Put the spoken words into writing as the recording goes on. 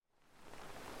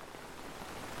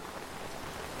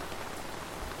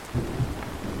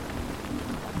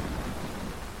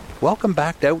Welcome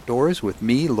back to Outdoors with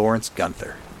me, Lawrence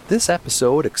Gunther. This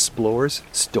episode explores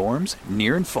storms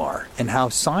near and far and how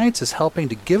science is helping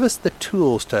to give us the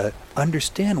tools to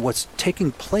understand what's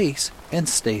taking place and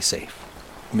stay safe.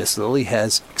 Miss Lily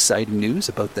has exciting news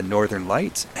about the Northern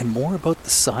Lights and more about the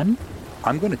sun.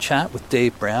 I'm going to chat with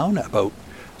Dave Brown about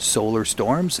solar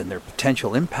storms and their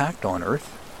potential impact on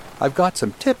Earth. I've got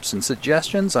some tips and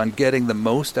suggestions on getting the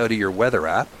most out of your weather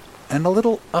app, and a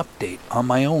little update on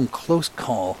my own close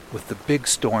call with the big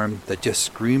storm that just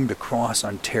screamed across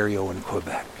Ontario and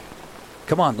Quebec.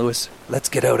 Come on, Lewis, let's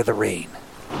get out of the rain.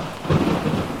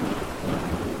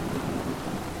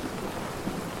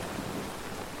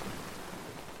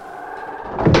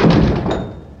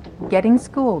 Getting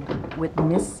Schooled with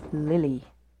Miss Lily.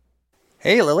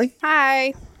 Hey, Lily.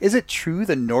 Hi. Is it true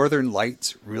the Northern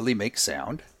Lights really make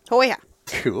sound? Oh, yeah.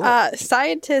 Cool.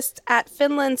 Scientists at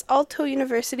Finland's Aalto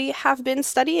University have been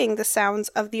studying the sounds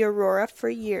of the aurora for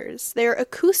years. Their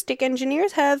acoustic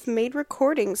engineers have made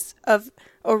recordings of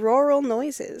auroral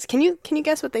noises. Can you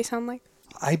guess what they sound like?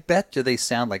 I bet you they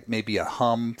sound like maybe a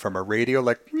hum from a radio,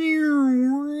 like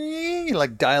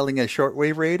dialing a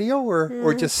shortwave radio,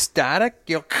 or just static,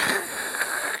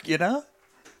 you know?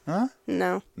 Huh?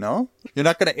 No. No? You're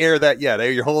not going to air that yet, eh?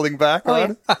 You're holding back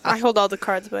on? Yeah. I hold all the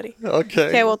cards, buddy.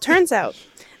 Okay, well, turns out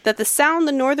that the sound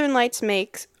the Northern Lights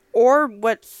makes, or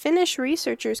what Finnish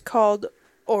researchers called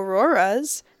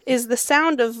auroras, is the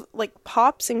sound of, like,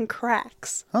 pops and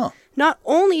cracks. Huh. Not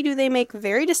only do they make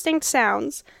very distinct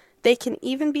sounds, they can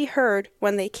even be heard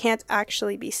when they can't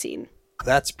actually be seen.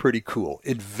 That's pretty cool.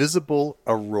 Invisible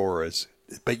auroras,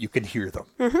 but you can hear them.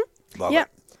 Mm-hmm. Love it.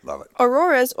 Love it.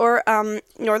 Auroras, or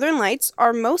northern lights,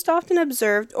 are most often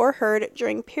observed or heard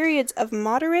during periods of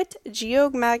moderate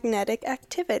geomagnetic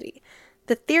activity.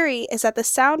 The theory is that the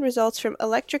sound results from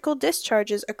electrical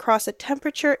discharges across a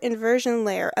temperature inversion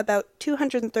layer about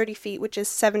 230 feet, which is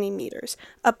 70 meters,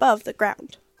 above the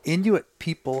ground. Inuit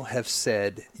people have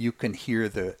said you can hear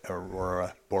the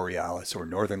aurora borealis, or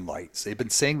northern lights. They've been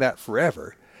saying that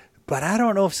forever, but I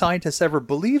don't know if scientists ever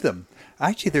believe them.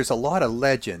 Actually, there's a lot of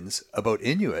legends about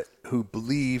Inuit who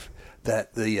believe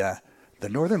that the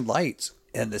northern lights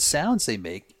and the sounds they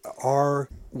make are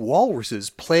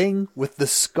walruses playing with the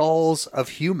skulls of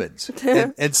humans.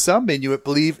 and some Inuit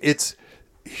believe it's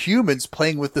humans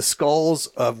playing with the skulls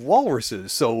of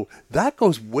walruses. So that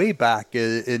goes way back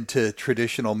into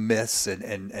traditional myths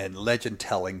and legend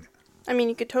telling. I mean,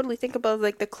 you could totally think about,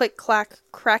 like, the click-clack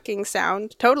cracking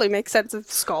sound. Totally makes sense of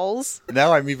skulls.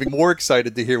 Now I'm even more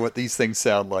excited to hear what these things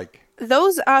sound like.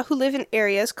 Those who live in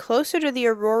areas closer to the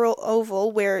auroral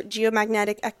oval where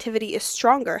geomagnetic activity is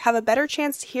stronger have a better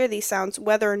chance to hear these sounds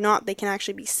whether or not they can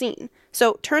actually be seen.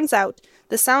 So, turns out,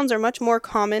 the sounds are much more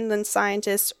common than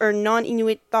scientists or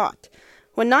non-Inuit thought.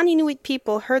 When non-Inuit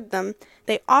people heard them,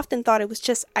 they often thought it was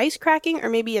just ice cracking or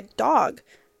maybe a dog.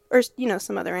 Or,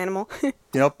 some other animal.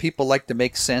 People like to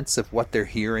make sense of what they're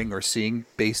hearing or seeing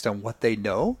based on what they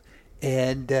know.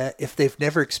 And if they've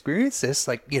never experienced this,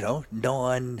 like,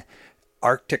 non-Arctic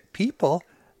people,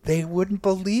 they wouldn't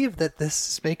believe that this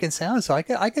is making sound. So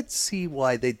I could see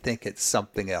why they'd think it's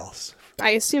something else. I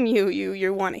assume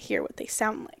you want to hear what they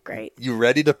sound like, right? You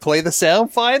ready to play the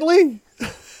sound finally?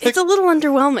 It's a little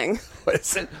underwhelming. What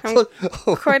is it?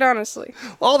 Quite honestly.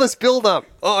 All this build up.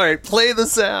 All right, play the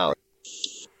sound.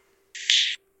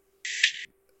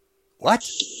 What?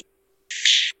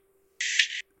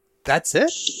 That's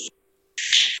it?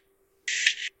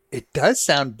 It does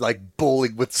sound like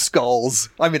bowling with skulls.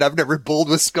 I mean, I've never bowled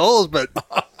with skulls, but...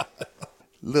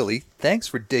 Lily, thanks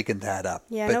for digging that up.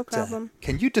 Yeah, no problem.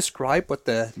 Can you describe what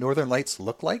the Northern Lights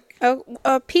look like?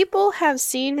 People have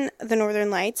seen the Northern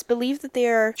Lights, believe that they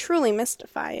are truly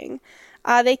mystifying.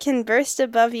 They can burst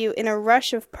above you in a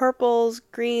rush of purples,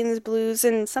 greens, blues,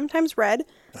 and sometimes red.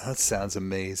 That sounds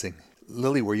amazing.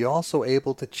 Lily, were you also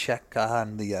able to check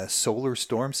on the solar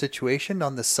storm situation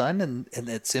on the sun and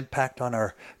its impact on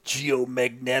our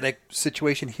geomagnetic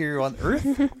situation here on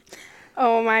Earth?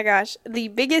 Oh my gosh. The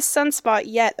biggest sunspot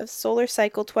yet of solar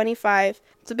cycle 25.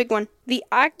 It's a big one. The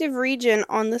active region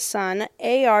on the sun,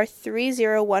 AR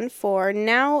 3014,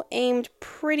 now aimed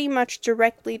pretty much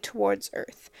directly towards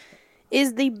Earth,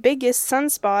 is the biggest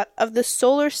sunspot of the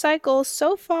solar cycle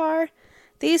so far.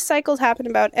 These cycles happen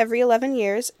about every 11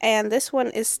 years, and this one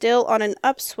is still on an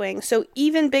upswing, so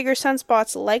even bigger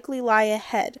sunspots likely lie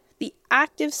ahead. The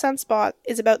active sunspot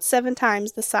is about 7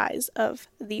 times the size of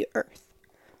the Earth.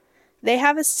 They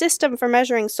have a system for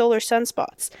measuring solar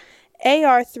sunspots.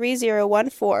 AR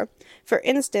 3014, for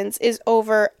instance, is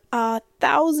over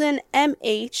 1,000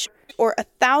 mH, or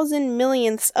 1,000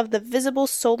 millionths of the visible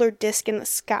solar disk in the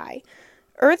sky.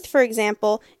 Earth, for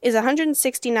example, is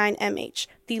 169 mH.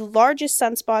 The largest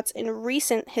sunspots in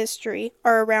recent history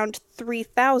are around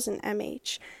 3,000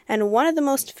 mH. And one of the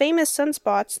most famous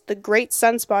sunspots, the Great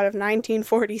Sunspot of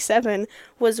 1947,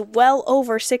 was well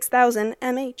over 6,000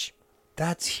 mH.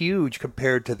 That's huge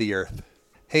compared to the Earth.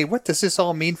 Hey, what does this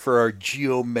all mean for our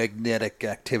geomagnetic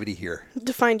activity here?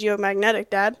 Define geomagnetic,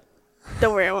 Dad.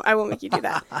 Don't worry, I won't make you do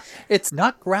that. It's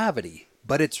not gravity,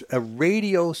 but it's a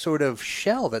radio sort of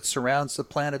shell that surrounds the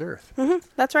planet Earth.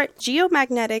 That's right.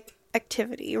 Geomagnetic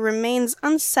activity remains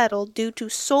unsettled due to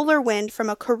solar wind from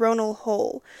a coronal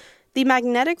hole. The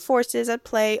magnetic forces at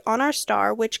play on our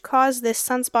star, which cause this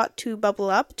sunspot to bubble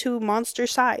up to monster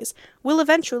size, will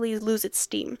eventually lose its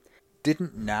steam.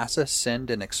 Didn't NASA send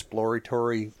an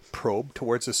exploratory probe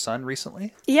towards the sun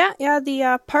recently? Yeah,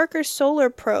 the Parker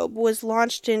Solar Probe was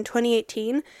launched in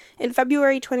 2018. In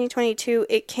February 2022,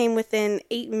 it came within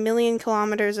 8 million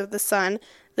kilometers of the sun,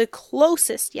 the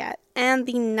closest yet, and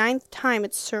the 9th time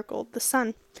it circled the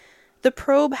sun. The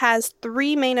probe has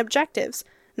 3 main objectives.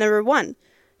 Number 1,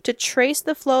 to trace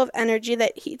the flow of energy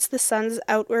that heats the sun's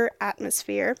outer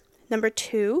atmosphere. Number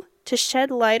 2, to shed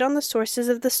light on the sources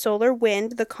of the solar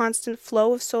wind, the constant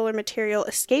flow of solar material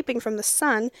escaping from the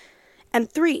sun.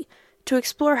 And 3, to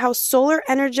explore how solar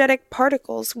energetic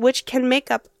particles, which can make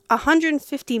up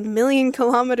 150 million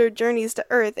kilometer journeys to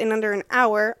Earth in under an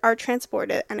hour, are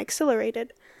transported and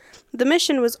accelerated. The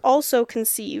mission was also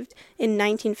conceived in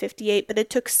 1958, but it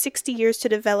took 60 years to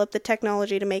develop the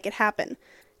technology to make it happen.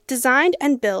 Designed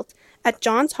and built at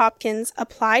Johns Hopkins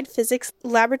Applied Physics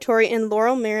Laboratory in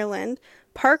Laurel, Maryland,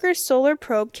 Parker's solar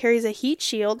probe carries a heat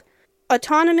shield,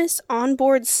 autonomous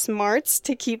onboard smarts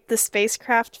to keep the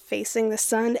spacecraft facing the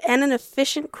sun, and an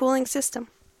efficient cooling system.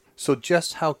 So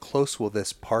just how close will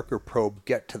this Parker probe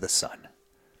get to the sun?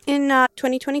 In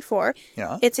 2024,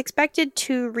 it's expected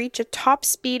to reach a top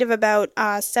speed of about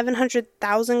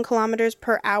 700,000 kilometers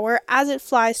per hour as it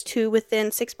flies to within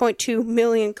 6.2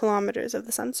 million kilometers of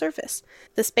the sun's surface.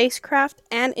 The spacecraft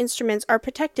and instruments are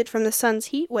protected from the sun's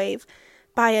heat wave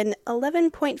by an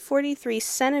 11.43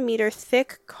 centimeter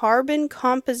thick carbon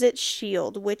composite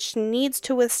shield, which needs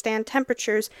to withstand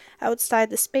temperatures outside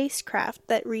the spacecraft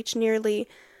that reach nearly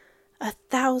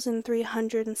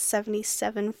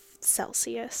 1,377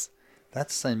 Celsius.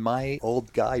 That's, in my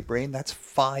old guy brain, that's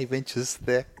 5 inches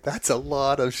thick. That's a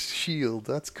lot of shield.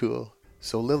 That's cool.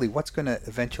 So, Lily, what's going to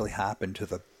eventually happen to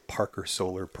the Parker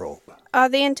Solar Probe?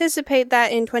 They anticipate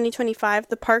that in 2025,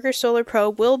 the Parker Solar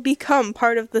Probe will become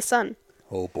part of the sun.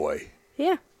 Oh, boy.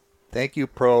 Yeah. Thank you,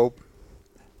 probe.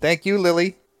 Thank you,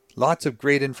 Lily. Lots of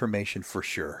great information for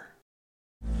sure.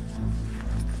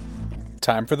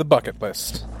 Time for the bucket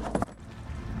list.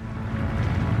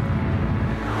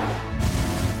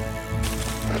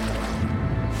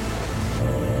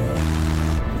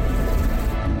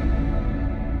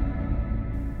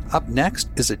 Up next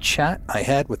is a chat I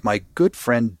had with my good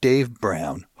friend Dave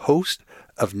Brown, host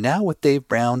of Now with Dave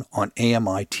Brown on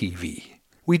AMI TV.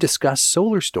 We discuss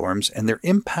solar storms and their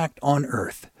impact on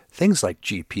Earth, things like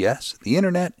GPS, the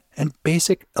internet, and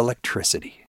basic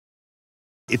electricity.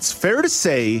 It's fair to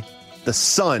say the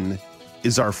sun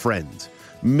is our friend.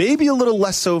 Maybe a little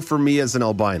less so for me as an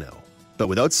albino, but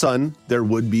without sun, there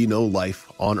would be no life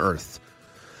on Earth.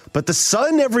 But the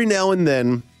sun every now and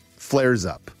then flares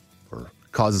up, or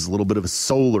causes a little bit of a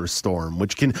solar storm,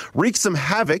 which can wreak some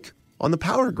havoc on the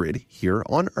power grid here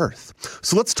on Earth.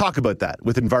 So let's talk about that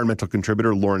with environmental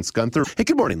contributor Lawrence Gunther. Hey,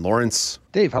 good morning, Lawrence.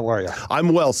 Dave, how are you?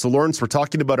 I'm well. So, Lawrence, we're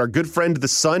talking about our good friend, the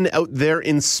sun, out there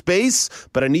in space,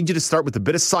 but I need you to start with a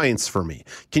bit of science for me.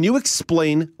 Can you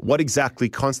explain what exactly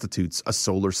constitutes a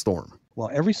solar storm? Well,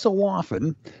 every so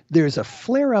often, there's a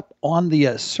flare-up on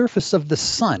the surface of the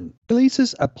sun. It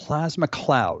releases a plasma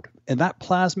cloud, and that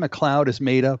plasma cloud is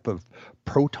made up of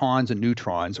protons and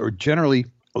neutrons, or generally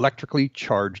electrically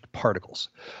charged particles.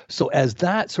 So as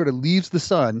that sort of leaves the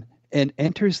sun and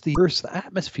enters the Earth's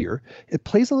atmosphere, it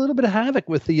plays a little bit of havoc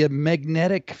with the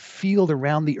magnetic field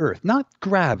around the Earth. Not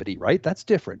gravity, right? That's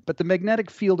different. But the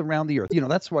magnetic field around the Earth. You know,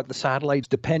 that's what the satellites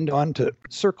depend on to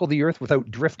circle the Earth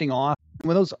without drifting off.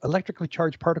 When those electrically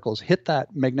charged particles hit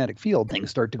that magnetic field,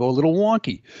 things start to go a little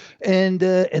wonky. And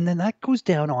then that goes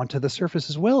down onto the surface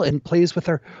as well and plays with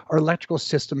our electrical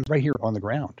systems right here on the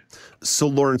ground. So,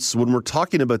 Lawrence, when we're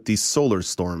talking about these solar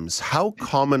storms, how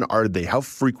common are they? How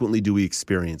frequently do we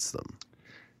experience them?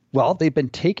 Well, they've been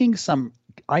taking some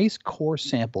ice core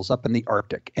samples up in the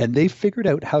Arctic, and they figured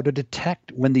out how to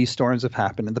detect when these storms have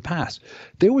happened in the past.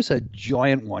 There was a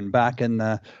giant one back in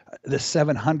the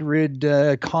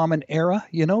 700 Common Era,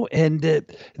 you know, and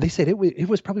they said it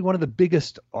was probably one of the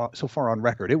biggest so far on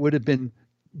record. It would have been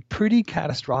pretty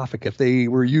catastrophic if they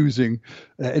were using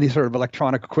any sort of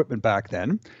electronic equipment back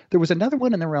then. There was another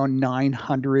one in around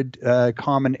 900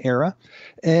 Common Era,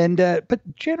 and but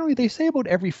generally they say about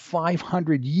every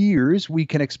 500 years we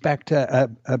can expect a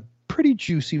pretty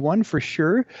juicy one for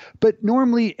sure, but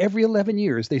normally every 11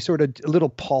 years they sort of little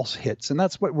pulse hits, and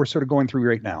that's what we're sort of going through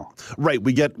right now. Right,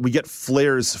 we get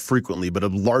flares frequently, but a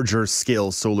larger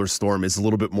scale solar storm is a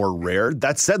little bit more rare.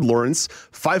 That said, Lawrence,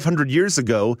 500 years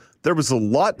ago, there was a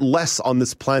lot less on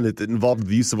this planet that involved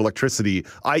the use of electricity,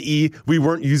 i.e., we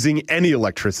weren't using any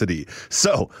electricity.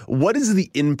 So, what is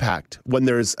the impact when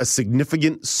there's a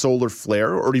significant solar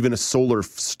flare or even a solar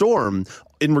storm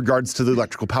in regards to the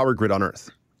electrical power grid on Earth?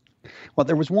 Well,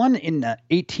 there was one in the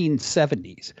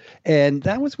 1870s, and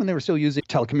that was when they were still using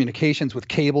telecommunications with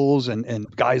cables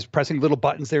and guys pressing little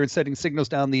buttons there and sending signals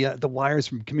down the wires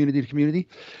from community to community.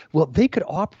 Well, they could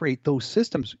operate those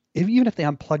systems even if they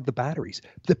unplugged the batteries.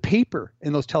 The paper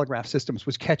in those telegraph systems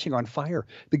was catching on fire.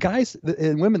 The guys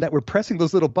and women that were pressing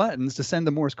those little buttons to send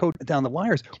the Morse code down the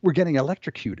wires were getting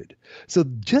electrocuted. So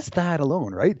just that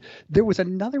alone, right? There was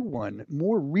another one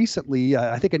more recently,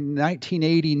 I think in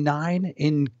 1989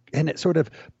 and it sort of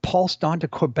pulsed onto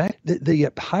Quebec. The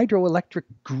hydroelectric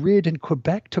grid in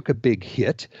Quebec took a big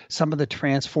hit. Some of the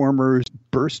transformers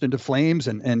burst into flames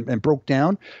and broke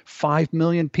down. 5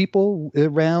 million people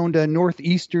around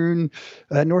northeastern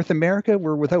North America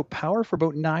were without power for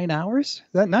about 9 hours.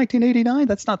 That 1989,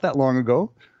 that's not that long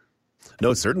ago.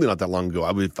 No, certainly not that long ago.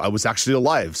 I was actually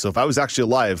alive. So if I was actually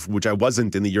alive, which I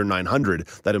wasn't in the year 900,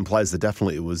 that implies that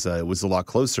definitely it was a lot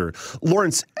closer.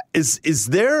 Lawrence, is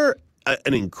there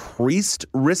an increased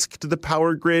risk to the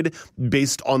power grid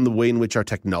based on the way in which our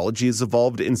technology has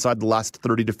evolved inside the last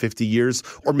 30 to 50 years,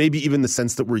 or maybe even the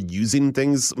sense that we're using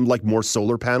things like more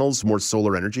solar panels, more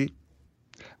solar energy?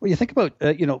 Well, you think about,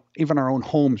 even our own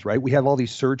homes, right? We have all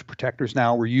these surge protectors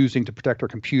now we're using to protect our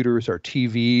computers, our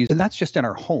TVs, and that's just in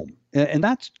our home. And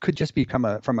that could just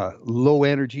become from a low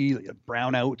energy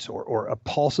brownouts or a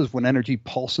pulses when energy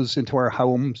pulses into our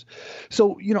homes.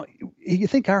 So, you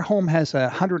think our home has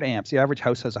 100 amps. The average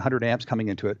house has 100 amps coming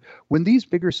into it. When these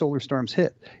bigger solar storms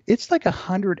hit, it's like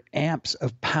 100 amps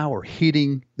of power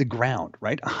hitting the ground,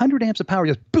 right? 100 amps of power,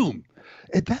 just boom.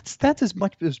 That's as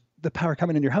much as the power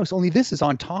coming in your house, only this is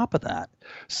on top of that.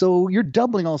 So you're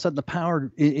doubling all of a sudden the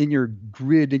power in your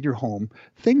grid, in your home.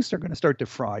 Things are going to start to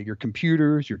fry. Your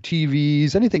computers, your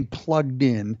TVs, anything plugged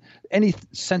in, any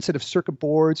sensitive circuit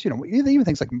boards, even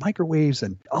things like microwaves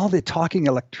and all the talking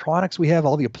electronics we have,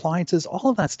 all the appliances,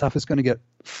 all of that stuff is going to get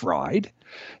fried.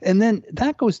 And then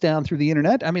that goes down through the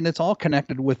internet. I mean, it's all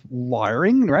connected with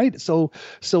wiring, right? So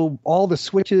all the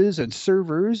switches and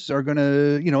servers are going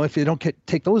to, if you don't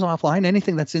take those offline,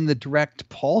 anything that's in the direct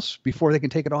pulse before they can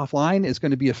take it offline is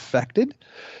going to be affected.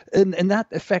 And that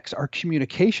affects our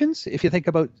communications. If you think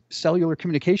about cellular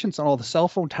communications on all the cell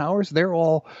phone towers, they're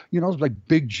all, like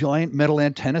big giant metal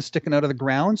antennas sticking out of the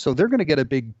ground. So they're going to get a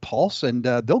big pulse and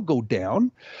they'll go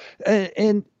down.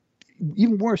 And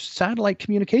even worse, satellite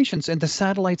communications and the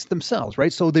satellites themselves,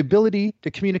 right? So the ability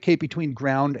to communicate between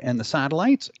ground and the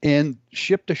satellites and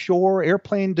ship to shore,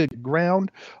 airplane to ground,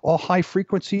 all high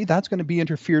frequency, that's going to be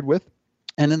interfered with.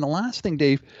 And then the last thing,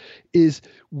 Dave, is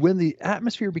when the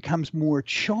atmosphere becomes more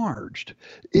charged,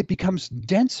 it becomes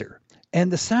denser. And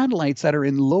the satellites that are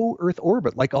in low Earth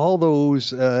orbit, like all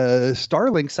those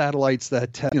Starlink satellites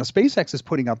that SpaceX is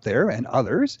putting up there and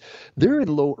others, they're in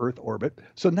low Earth orbit.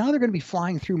 So now they're going to be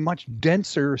flying through much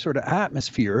denser sort of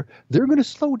atmosphere. They're going to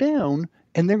slow down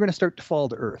and they're going to start to fall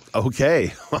to Earth.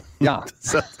 Okay. Yeah.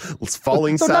 So it's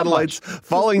falling satellites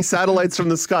from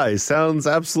the sky. Sounds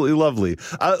absolutely lovely.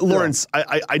 Lawrence,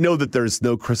 yeah. I know that there's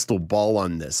no crystal ball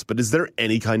on this, but is there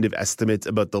any kind of estimate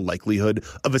about the likelihood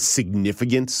of a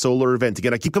significant solar event?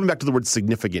 Again, I keep coming back to the word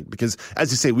significant because,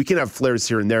 as you say, we can have flares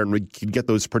here and there and we can get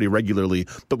those pretty regularly.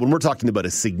 But when we're talking about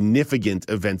a significant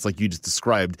event like you just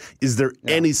described, is there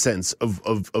any sense of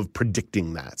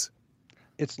predicting that?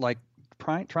 It's like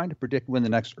trying to predict when the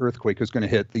next earthquake is going to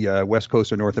hit the west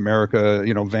coast of North America,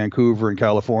 Vancouver and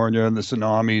California and the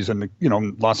tsunamis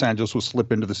and, Los Angeles will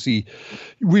slip into the sea.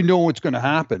 We know it's going to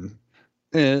happen.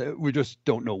 We just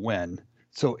don't know when.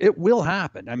 So it will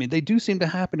happen. I mean, they do seem to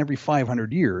happen every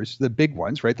 500 years, the big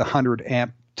ones, right? The 100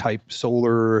 amp type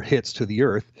solar hits to the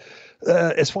earth.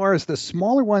 As far as the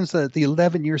smaller ones, the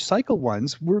 11-year cycle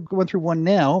ones, we're going through one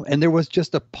now, and there was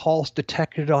just a pulse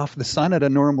detected off the sun at a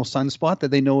normal sunspot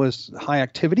that they know is high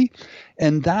activity,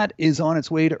 and that is on its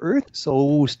way to Earth.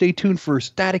 So stay tuned for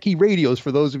staticky radios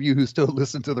for those of you who still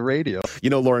listen to the radio.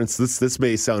 Lawrence, this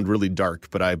may sound really dark,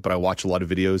 but I watch a lot of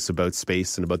videos about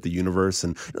space and about the universe,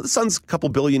 and the sun's a couple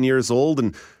billion years old,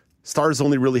 and Stars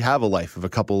only really have a life of a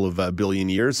couple of billion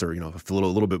years, or, a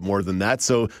little bit more than that.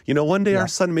 So, one day our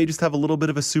sun may just have a little bit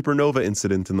of a supernova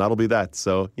incident, and that'll be that.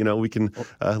 So, we can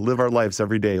live our lives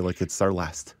every day like it's our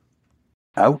last.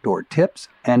 Outdoor tips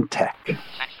and tech. 6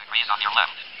 degrees on your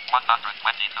left,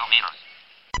 122 meters.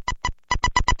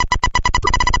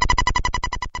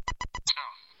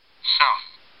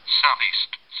 Southeast.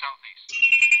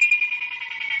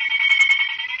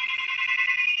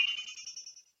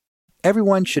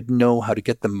 Everyone should know how to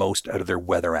get the most out of their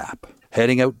weather app.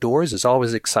 Heading outdoors is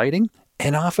always exciting,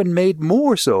 and often made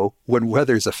more so when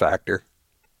weather's a factor.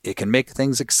 It can make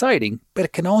things exciting, but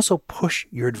it can also push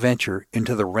your adventure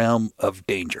into the realm of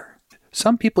danger.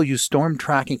 Some people use storm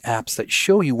tracking apps that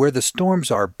show you where the storms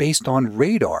are based on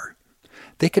radar.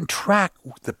 They can track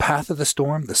the path of the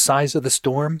storm, the size of the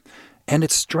storm, and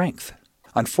its strength.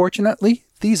 Unfortunately,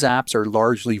 these apps are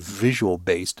largely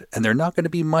visual-based, and they're not going to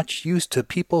be much use to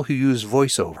people who use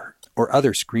VoiceOver or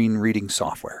other screen reading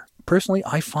software. Personally,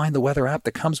 I find the weather app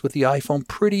that comes with the iPhone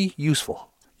pretty useful.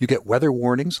 You get weather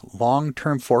warnings,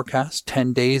 long-term forecasts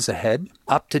 10 days ahead,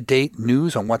 up-to-date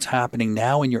news on what's happening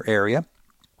now in your area,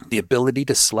 the ability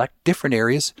to select different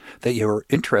areas that you're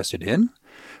interested in,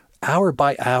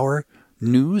 hour-by-hour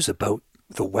news about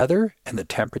the weather and the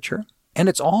temperature, and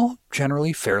it's all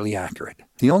generally fairly accurate.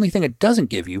 The only thing it doesn't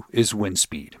give you is wind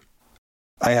speed.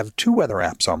 I have 2 weather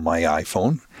apps on my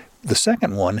iPhone. The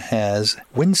second one has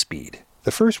wind speed.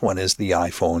 The first one is the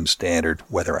iPhone standard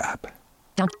weather app.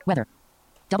 Down, weather.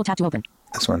 Double tap to open.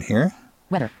 This one here.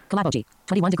 Weather, Kalaboji,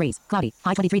 21 degrees, cloudy,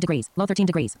 high 23 degrees, low 13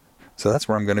 degrees. So that's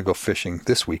where I'm going to go fishing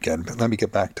this weekend. But let me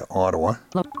get back to Ottawa.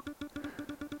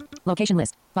 Location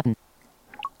list, button.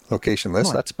 Location list,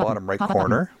 More, that's button. bottom right Pop-up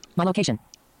corner. button. My location.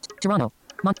 Toronto.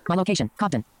 My location.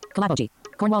 Cobden. Kalaboji.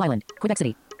 Cornwall Island. Quebec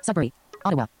City. Sudbury.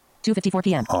 Ottawa. 2:54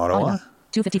 p.m. Ottawa.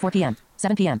 2:54 p.m.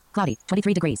 7 p.m. Cloudy.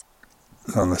 23 degrees.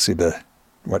 Oh, let's see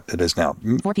what it is now.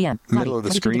 4 p.m. Cloudy, Middle of the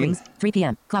 22 screen. Degrees. 3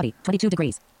 p.m. Cloudy. 22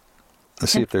 degrees.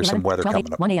 Let's see if there's 11, some weather 12,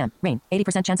 coming up. 1 a.m. Rain.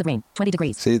 80% chance of rain. 20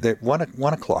 degrees. See, 1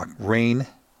 o'clock. Rain.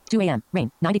 2 a.m.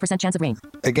 Rain. 90% chance of rain.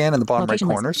 Again in the bottom Location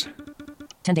right list. corners.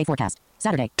 10-day forecast.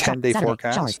 Saturday. 10-day Saturday,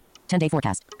 forecast. Showers. 10-day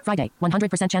forecast. Friday.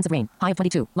 100% chance of rain. High of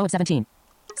 22. Low of 17.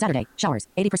 Saturday. Showers.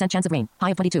 80% chance of rain.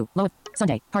 High of 22. Low of...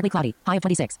 Sunday. Partly cloudy. High of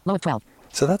 26. Low of 12.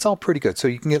 So that's all pretty good. So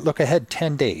you can look ahead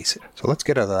 10 days. So let's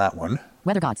get out of that one.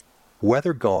 Weather gods.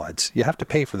 Weather Gods. You have to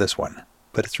pay for this one,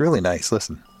 but it's really nice.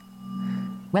 Listen.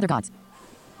 Weather gods.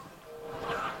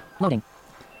 Loading.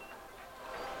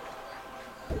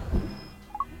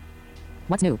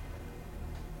 What's new?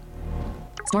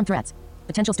 Storm threats.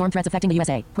 Potential storm threats affecting the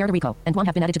USA, Puerto Rico, and Guam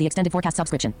have been added to the extended forecast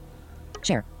subscription.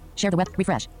 Share. Share the web.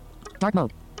 Refresh. Dark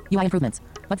mode. UI improvements.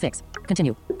 Bug fix.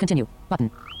 Continue. Continue. Button.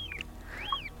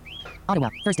 Ottawa,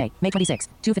 Thursday, May 26,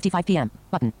 2:55 p.m.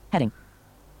 Button. Heading.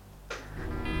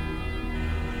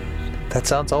 That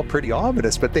sounds all pretty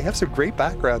ominous, but they have some great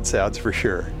background sounds for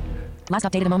sure. Last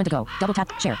updated a moment ago. Double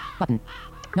tap. Share. Button.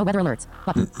 No weather alerts.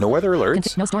 Button. No weather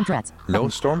alerts. No storm threats. No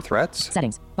Button. storm threats.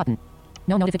 Settings. Button.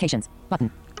 No notifications. Button.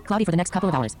 Cloudy for the next couple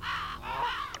of hours.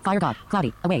 Fire God.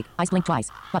 Cloudy. Awake. Ice blink twice.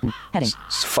 Button. Heading.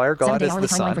 Fire God 7-day is hourly the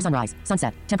timeline sun. for sunrise,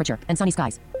 sunset, temperature, and sunny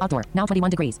skies. Outdoor. Now 21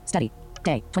 degrees. Steady.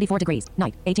 Day. 24 degrees.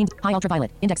 Night. 18. High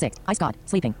ultraviolet. Index 6. Ice God.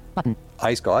 Sleeping. Button.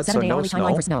 Ice God, so 7-day no hourly timeline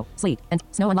snow. for snow, sleet, and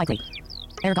snow unlikely.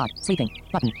 Air God. Sleeping.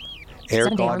 Button. Air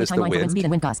 7-day God hourly is the timeline for wind wind. speed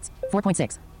and wind gusts.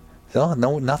 4.6. Oh,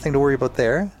 no, nothing to worry about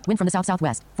there. Wind from the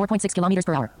south-southwest. 4.6 kilometers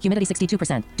per hour. Humidity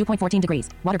 62%. 2.14 degrees.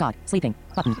 Water God. Sleeping.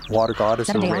 Button. Water God is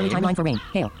the 7-day hourly rain. timeline for rain,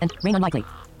 hail, and rain unlikely.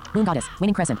 Moon goddess.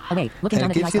 Waning crescent. Awake. Looking And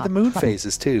down it at the gives ice you God. the moon Button.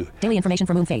 phases too. Daily information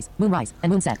for moon phase, moon rise,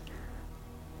 and moon set.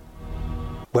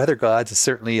 Weather Gods is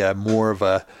certainly more of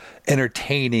a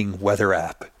entertaining weather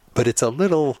app, but it's a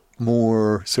little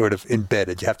more sort of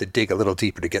embedded. You have to dig a little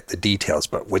deeper to get the details,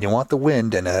 but when you want the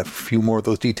wind and a few more of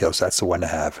those details, that's the one to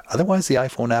have. Otherwise, the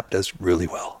iPhone app does really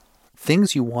well.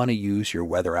 Things you want to use your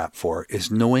weather app for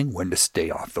is knowing when to stay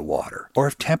off the water, or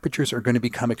if temperatures are going to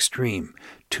become extreme,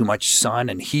 too much sun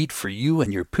and heat for you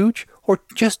and your pooch, or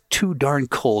just too darn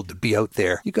cold to be out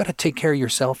there. You got to take care of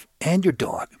yourself and your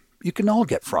dog. You can all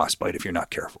get frostbite if you're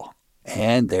not careful.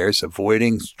 And there's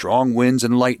avoiding strong winds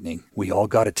and lightning. We all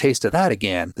got a taste of that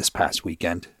again this past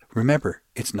weekend. Remember,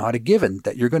 it's not a given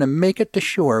that you're going to make it to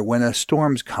shore when a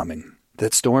storm's coming.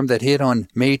 That storm that hit on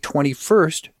May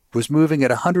 21st was moving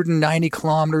at 190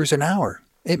 kilometers an hour.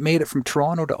 It made it from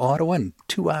Toronto to Ottawa in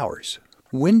 2 hours.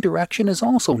 Wind direction is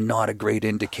also not a great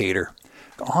indicator.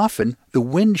 Often, the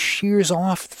wind shears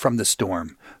off from the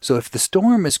storm. So if the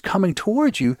storm is coming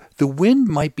towards you, the wind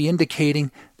might be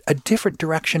indicating a different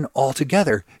direction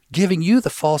altogether, giving you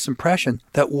the false impression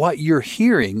that what you're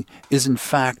hearing is in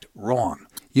fact wrong.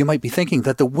 You might be thinking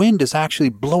that the wind is actually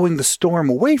blowing the storm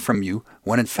away from you,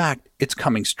 when in fact it's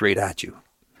coming straight at you.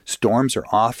 Storms are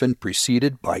often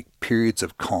preceded by periods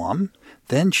of calm,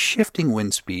 then shifting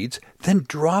wind speeds, then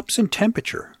drops in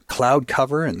temperature. Cloud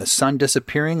cover and the sun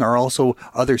disappearing are also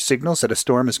other signals that a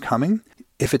storm is coming.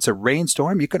 If it's a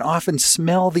rainstorm, you can often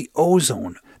smell the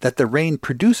ozone that the rain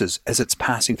produces as it's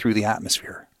passing through the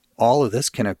atmosphere. All of this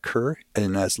can occur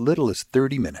in as little as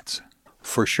 30 minutes.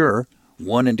 For sure,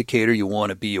 one indicator you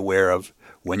want to be aware of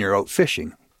when you're out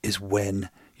fishing is when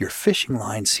your fishing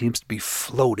line seems to be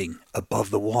floating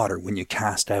above the water when you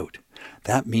cast out.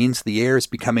 That means the air is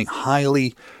becoming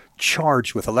highly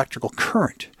charged with electrical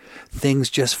current. Things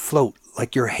just float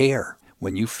like your hair.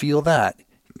 When you feel that,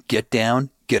 get down,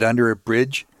 get under a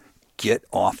bridge, get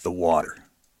off the water.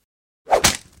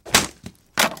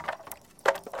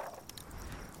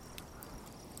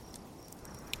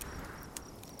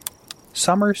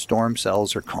 Summer storm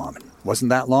cells are common. Wasn't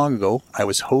that long ago, I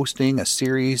was hosting a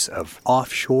series of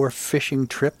offshore fishing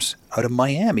trips out of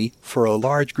Miami for a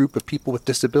large group of people with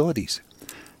disabilities.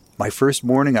 My first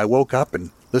morning, I woke up and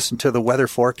listened to the weather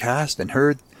forecast and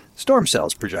heard storm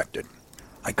cells projected.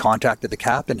 I contacted the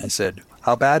captain and said,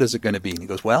 "How bad is it going to be?" And he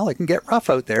goes, "Well, it can get rough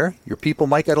out there. Your people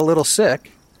might get a little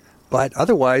sick, but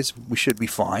otherwise we should be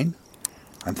fine."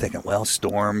 I'm thinking, well,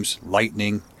 storms,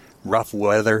 lightning, rough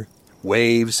weather,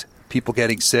 waves, people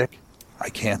getting sick. I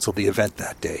canceled the event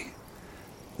that day.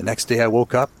 The next day I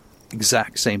woke up,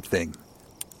 exact same thing.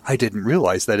 I didn't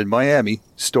realize that in Miami,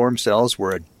 storm cells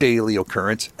were a daily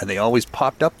occurrence and they always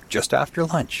popped up just after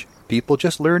lunch. People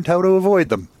just learned how to avoid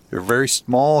them. They're very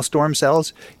small storm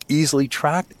cells, easily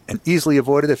tracked and easily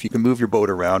avoided if you can move your boat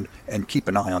around and keep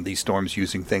an eye on these storms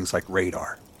using things like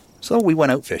radar. So we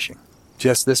went out fishing.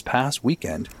 Just this past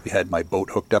weekend, we had my boat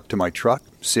hooked up to my truck,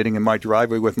 sitting in my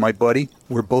driveway with my buddy.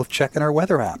 We're both checking our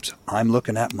weather apps. I'm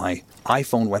looking at my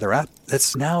iPhone weather app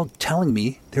that's now telling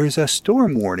me there's a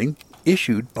storm warning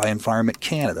issued by Environment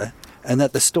Canada and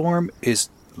that the storm is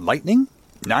lightning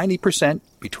 90%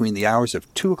 between the hours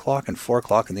of 2 o'clock and 4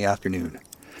 o'clock in the afternoon.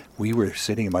 We were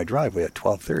sitting in my driveway at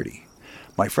 12:30.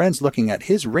 My friend's looking at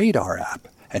his radar app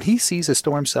and he sees a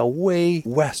storm cell way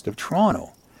west of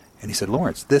Toronto. And he said,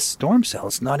 "Lawrence, this storm cell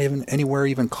is not even anywhere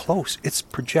even close. It's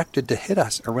projected to hit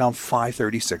us around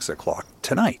 5:30, 6 o'clock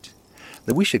tonight.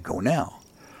 That we should go now."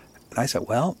 And I said,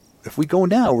 "Well, if we go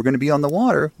now, we're going to be on the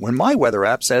water when my weather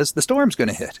app says the storm's going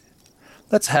to hit.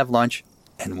 Let's have lunch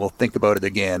and we'll think about it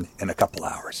again in a couple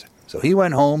hours." So he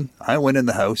went home. I went in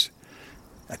the house.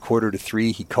 At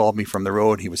 2:45, he called me from the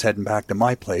road. He was heading back to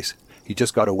my place. He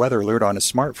just got a weather alert on his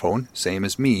smartphone, same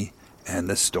as me, and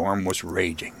the storm was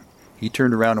raging. He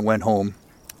turned around and went home.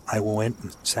 I went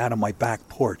and sat on my back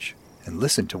porch and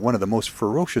listened to one of the most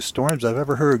ferocious storms I've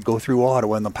ever heard go through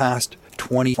Ottawa in the past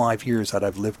 25 years that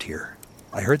I've lived here.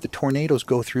 I heard the tornadoes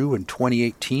go through in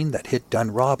 2018 that hit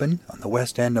Dunrobin on the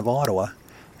west end of Ottawa,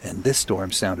 and this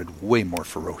storm sounded way more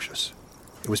ferocious.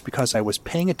 It was because I was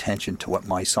paying attention to what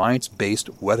my science-based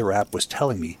weather app was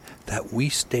telling me that we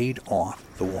stayed off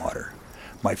the water.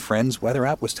 My friend's weather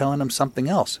app was telling him something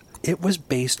else. It was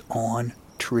based on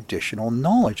traditional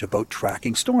knowledge about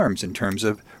tracking storms in terms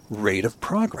of rate of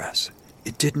progress.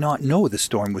 It did not know the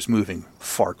storm was moving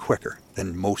far quicker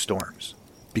than most storms.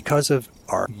 Because of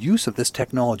our use of this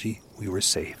technology, we were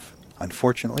safe.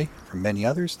 Unfortunately, for many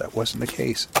others, that wasn't the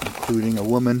case, including a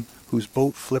woman whose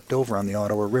boat flipped over on the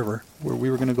Ottawa River where we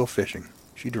were going to go fishing.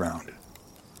 She drowned.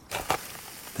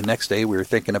 The next day, we were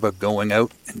thinking about going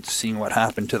out and seeing what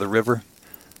happened to the river,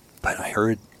 but I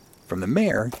heard from the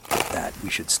mayor that we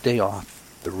should stay off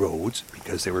the roads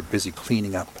because they were busy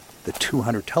cleaning up the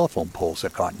 200 telephone poles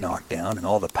that got knocked down and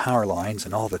all the power lines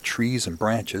and all the trees and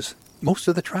branches. Most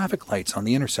of the traffic lights on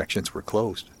the intersections were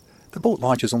closed. The boat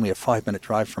launch is only a 5-minute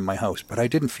drive from my house, but I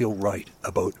didn't feel right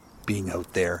about being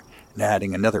out there and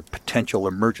adding another potential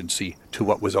emergency to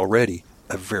what was already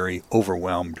a very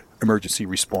overwhelmed emergency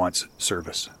response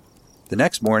service. The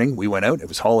next morning, we went out. It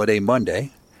was holiday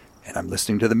Monday, and I'm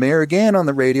listening to the mayor again on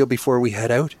the radio before we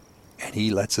head out. And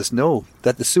he lets us know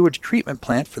that the sewage treatment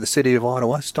plant for the city of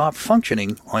Ottawa stopped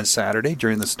functioning on Saturday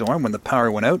during the storm when the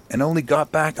power went out and only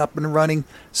got back up and running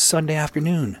Sunday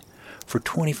afternoon. For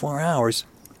 24 hours,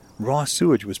 raw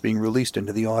sewage was being released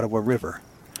into the Ottawa River.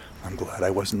 I'm glad I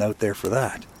wasn't out there for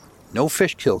that. No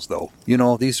fish kills, though. You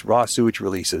know, these raw sewage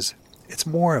releases, it's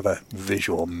more of a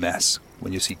visual mess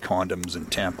when you see condoms and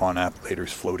tampon applicators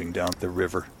floating down the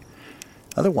river.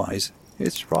 Otherwise,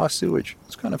 it's raw sewage.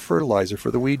 It's kind of fertilizer for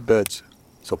the weed beds.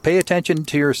 So pay attention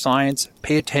to your science,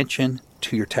 pay attention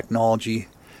to your technology,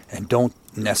 and don't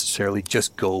necessarily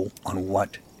just go on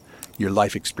what your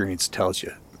life experience tells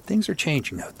you. Things are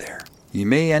changing out there. You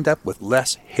may end up with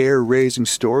less hair-raising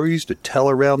stories to tell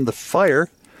around the fire,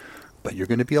 but you're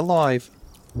going to be alive.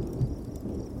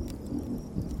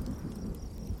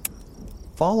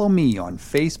 Follow me on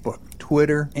Facebook,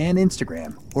 Twitter, and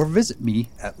Instagram, or visit me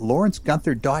at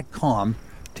lawrencegunther.com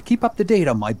to keep up to date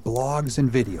on my blogs and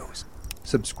videos.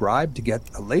 Subscribe to get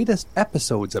the latest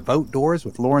episodes of Outdoors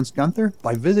with Lawrence Gunther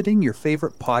by visiting your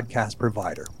favorite podcast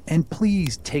provider. And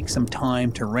please take some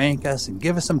time to rank us and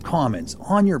give us some comments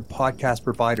on your podcast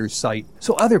provider's site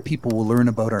so other people will learn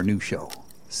about our new show.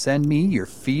 Send me your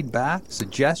feedback,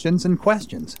 suggestions, and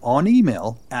questions on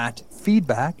email at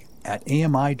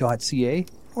feedback@ami.ca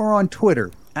or on Twitter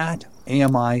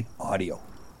 @AMIaudio.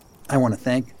 I want to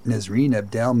thank Nazreen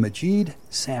Abdel-Majid,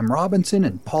 Sam Robinson,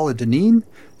 and Paula Deneen.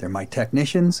 They're my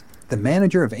technicians. The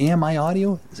manager of AMI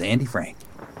Audio is Andy Frank.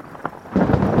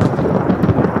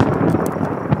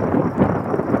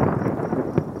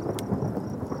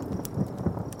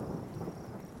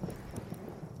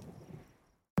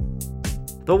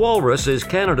 The Walrus is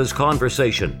Canada's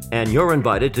conversation, and you're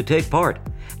invited to take part.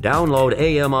 Download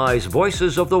AMI's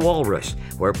Voices of the Walrus,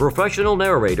 where professional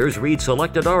narrators read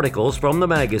selected articles from the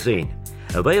magazine.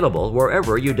 Available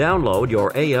wherever you download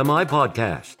your AMI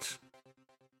podcasts.